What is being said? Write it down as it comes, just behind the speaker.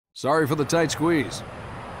Sorry for the tight squeeze.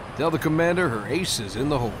 Tell the commander her ace is in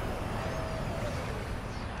the hole.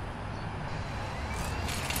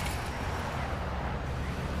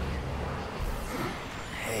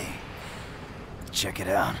 Hey, check it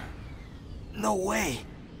out. No way!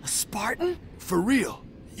 A Spartan? For real?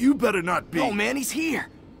 You better not be. No, man, he's here.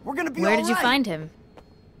 We're gonna be Where all did you right. find him?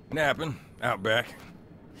 Napping, out back.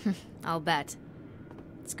 I'll bet.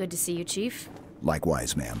 It's good to see you, Chief.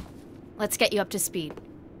 Likewise, ma'am. Let's get you up to speed.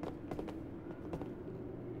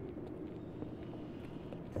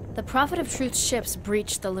 The Prophet of Truth's ships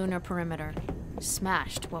breached the lunar perimeter,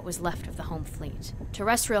 smashed what was left of the home fleet.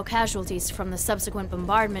 Terrestrial casualties from the subsequent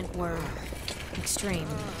bombardment were extreme.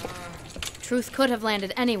 Truth could have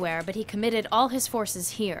landed anywhere, but he committed all his forces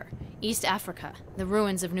here, East Africa, the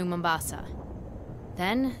ruins of New Mombasa.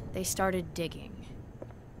 Then they started digging.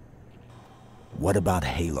 What about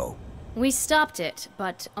Halo? We stopped it,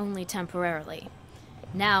 but only temporarily.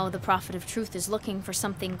 Now the Prophet of Truth is looking for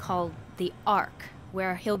something called the Ark,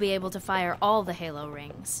 where he'll be able to fire all the Halo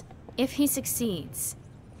rings. If he succeeds,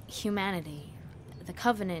 humanity, the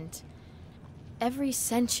Covenant, every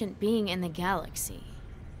sentient being in the galaxy.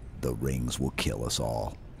 The rings will kill us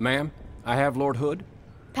all. Ma'am, I have Lord Hood.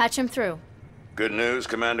 Patch him through. Good news,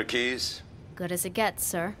 Commander Keyes? Good as it gets,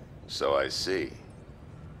 sir. So I see.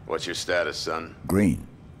 What's your status, son? Green,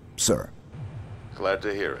 sir. Glad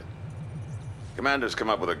to hear it. Commander's come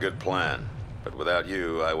up with a good plan, but without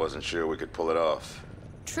you, I wasn't sure we could pull it off.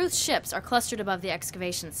 Truth's ships are clustered above the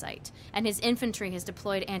excavation site, and his infantry has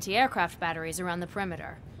deployed anti-aircraft batteries around the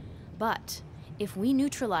perimeter. But if we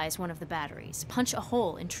neutralize one of the batteries, punch a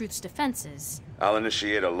hole in Truth's defenses... I'll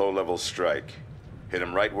initiate a low-level strike. Hit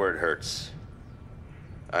him right where it hurts.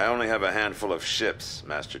 I only have a handful of ships,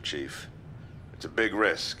 Master Chief. It's a big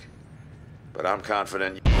risk, but I'm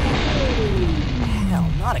confident... Hell,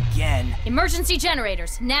 not again. Emergency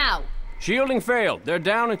generators, now! Shielding failed. They're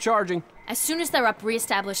down and charging. As soon as they're up,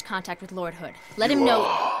 re-establish contact with Lord Hood. Let him know...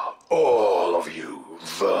 All of you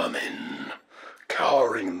vermin,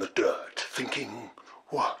 cowering in the dirt, thinking,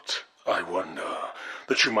 what, I wonder,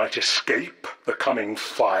 that you might escape the coming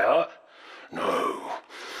fire? No,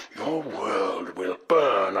 your world will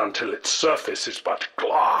burn until its surface is but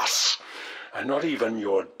glass, and not even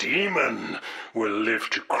your demon will live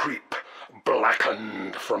to creep,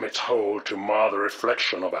 blackened from its hole to mar the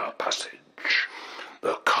reflection of our passage,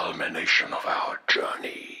 the culmination of our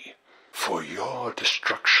journey. For your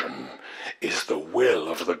destruction is the will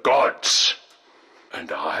of the gods,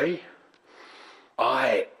 and I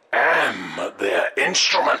am their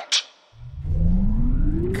instrument.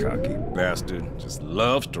 Cocky bastard just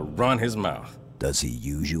loves to run his mouth. Does he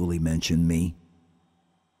usually mention me?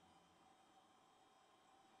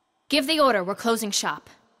 Give the order, we're closing shop.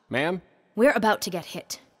 Ma'am? We're about to get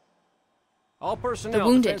hit. All personnel, The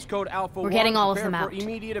wounded. defense code Alpha We're 1, getting all of prepare them for out.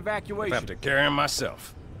 immediate I evacuation. have to carry him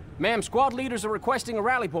myself. Ma'am, squad leaders are requesting a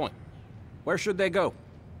rally point. Where should they go?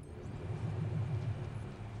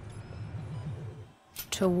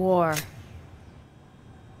 To war.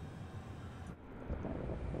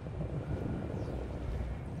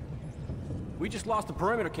 We just lost the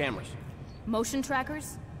perimeter cameras. Motion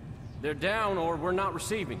trackers? They're down or we're not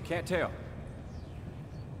receiving. Can't tell.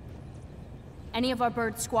 Any of our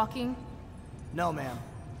birds squawking? No, ma'am.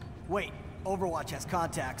 Wait, Overwatch has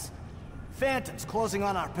contacts. Phantoms closing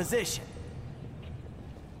on our position.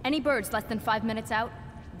 Any birds less than 5 minutes out?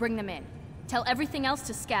 Bring them in. Tell everything else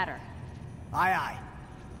to scatter. Aye, aye.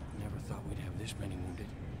 Never thought we'd have this many wounded.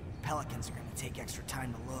 Pelicans are gonna take extra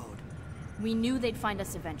time to load. We knew they'd find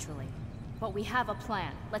us eventually. But we have a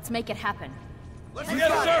plan. Let's make it happen. Let's get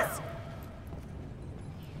it, sir!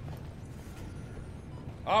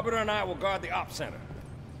 Arbiter and I will guard the op center.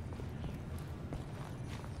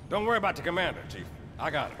 Don't worry about the commander, Chief. I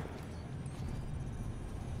got him.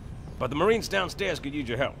 But the Marines downstairs could use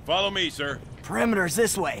your help. Follow me, sir. Perimeter's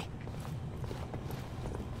this way.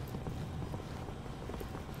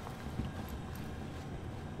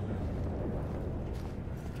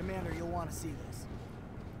 Commander, you'll want to see this.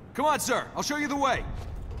 Come on, sir. I'll show you the way.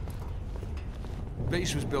 The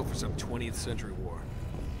base was built for some 20th century war.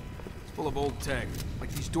 It's full of old tech,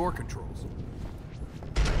 like these door controls.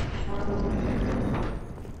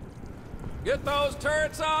 Get those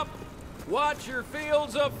turrets up! Watch your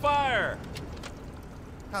fields of fire!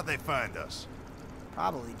 How'd they find us?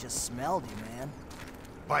 Probably just smelled you, man.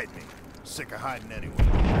 Bite me. Sick of hiding anyway.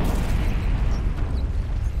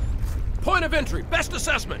 Point of entry, best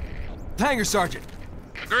assessment! Hangar, Sergeant.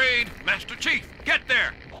 Agreed. Master Chief, get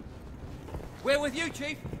there! We're with you,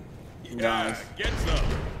 Chief. Yeah, get some.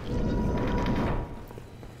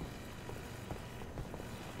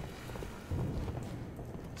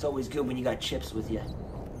 It's always good when you got chips with you.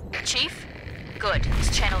 Chief? Good. This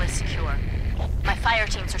channel is secure. My fire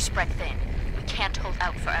teams are spread thin. We can't hold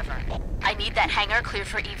out forever. I need that hangar cleared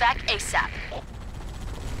for evac ASAP.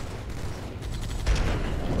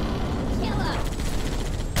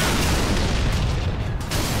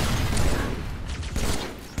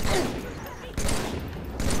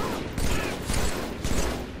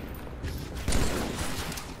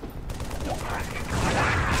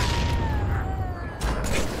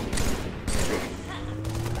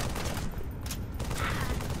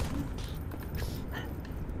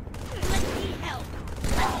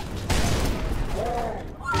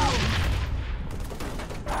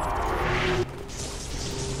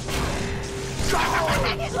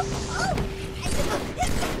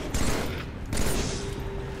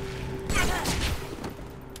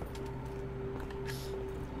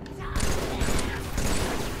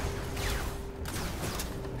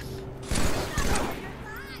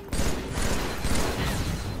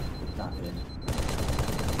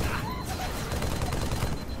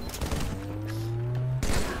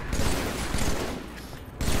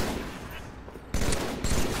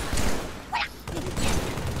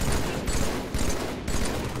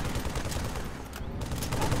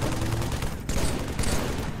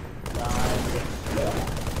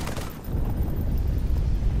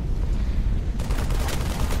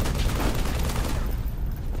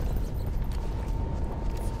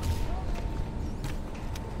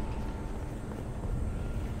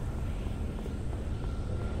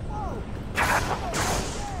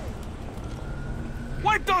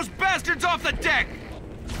 Wipe those bastards off the deck!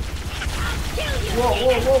 Whoa,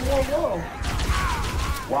 whoa, whoa, whoa,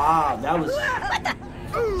 whoa! Wow, that was...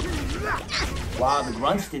 Wow, the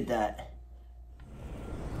grunts did that.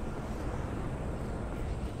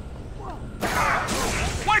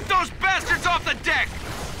 Wipe those bastards off the deck!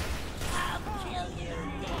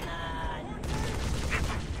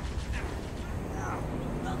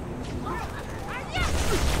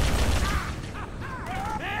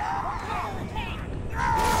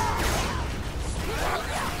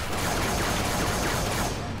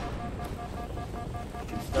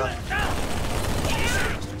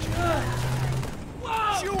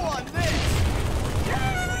 Chew on this!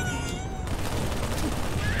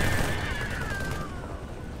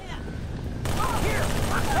 Here!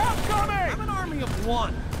 Help coming! I'm an army of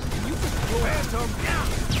one. Can you just go Phantom? Yeah!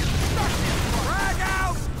 Start this! Drag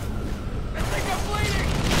out! I think I'm bleeding!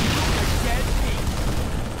 You're dead meat!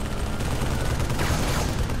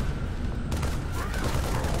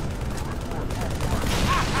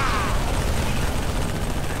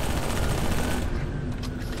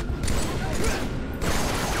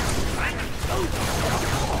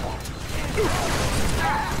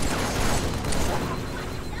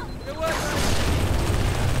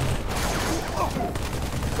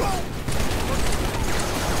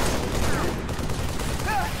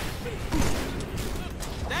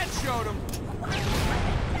 That showed him.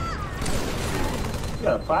 You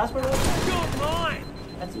got a plasma rifle? Don't mind.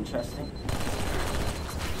 That's interesting.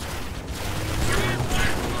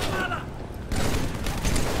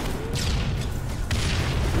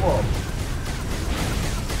 Whoa.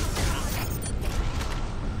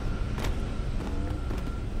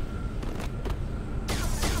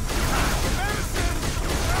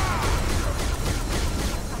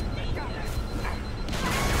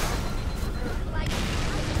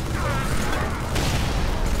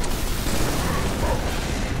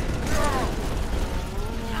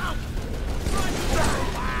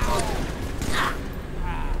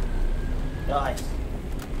 Nice.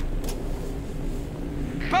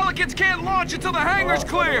 Pelicans can't launch until the hangar's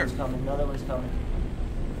clear. Another one's coming. Another one's coming.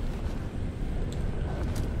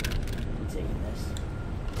 I'm taking this.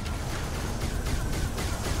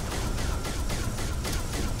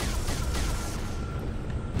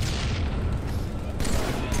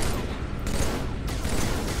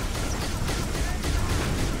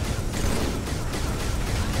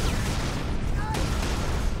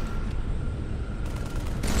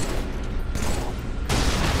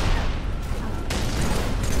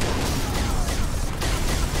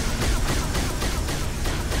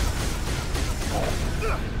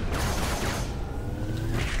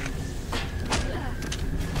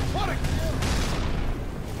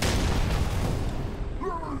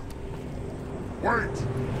 Wait!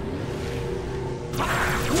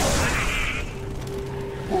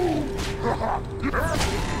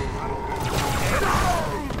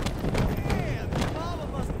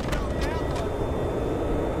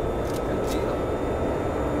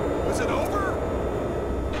 Was it over?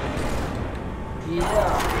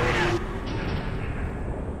 Yeah.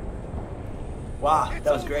 Wow,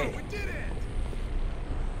 that was great.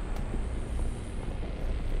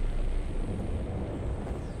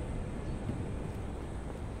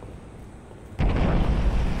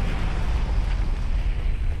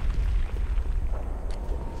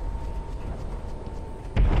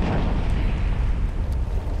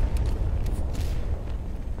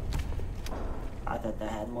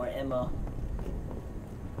 I had more ammo.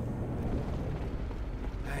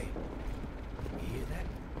 Hey, you hear that?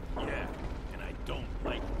 Yeah, and I don't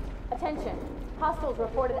like it. Attention. Hostiles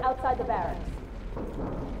reported outside the barracks.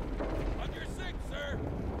 On your six, sir!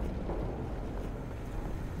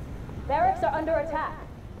 Barracks are under attack.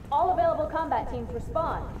 All available combat teams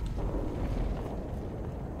respond.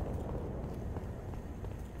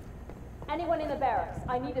 Anyone in the barracks,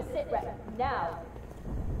 I need a sit rep now.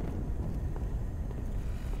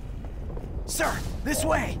 Sir, this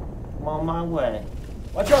way! I'm on my way.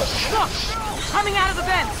 Watch out! Look! Coming out of the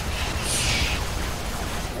vents!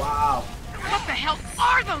 Wow. What the hell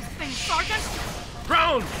are those things, Sergeant?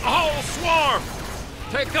 Drones! A whole swarm!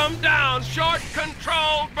 Take them down! Short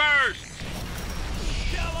control burst!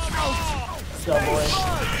 Let's go, boys.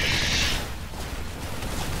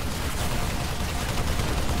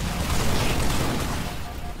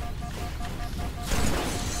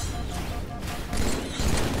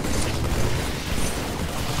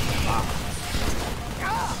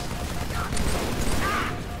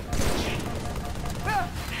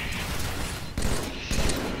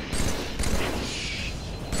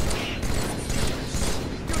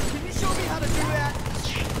 Can you show me how to do that?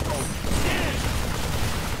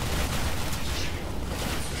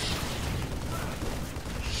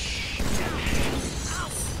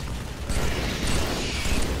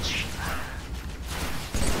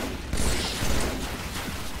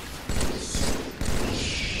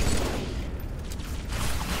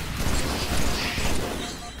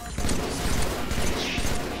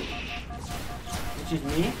 It's just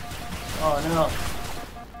me? Oh no.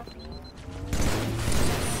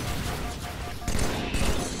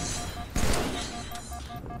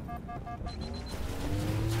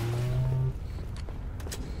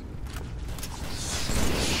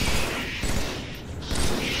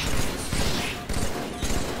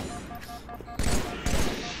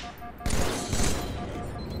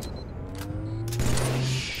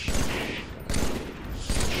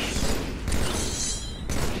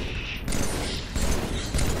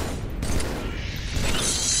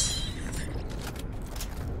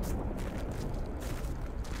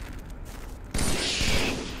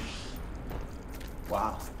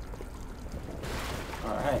 Wow.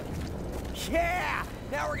 Alright. Yeah!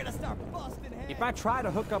 Now we're gonna start busting heads. If I try to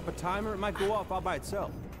hook up a timer, it might go off all by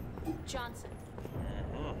itself. Johnson.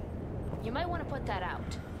 You might want to put that out.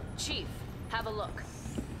 Chief, have a look.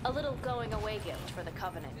 A little going-away gift for the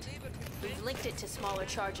Covenant. We've linked it to smaller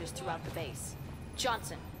charges throughout the base.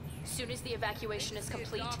 Johnson, soon as the evacuation is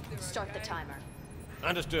complete, start the timer.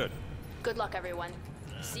 Understood. Good luck, everyone.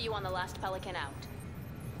 See you on the last Pelican out.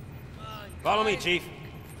 Follow me, Chief.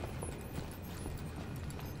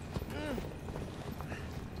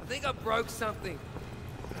 I think I broke something.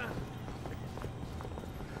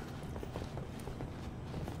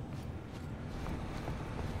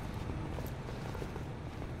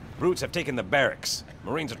 Brutes have taken the barracks.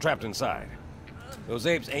 Marines are trapped inside. Those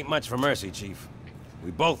apes ain't much for mercy, Chief. We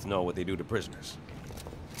both know what they do to prisoners.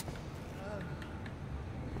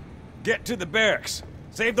 Get to the barracks.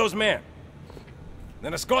 Save those men.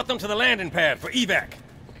 Then escort them to the landing pad for evac.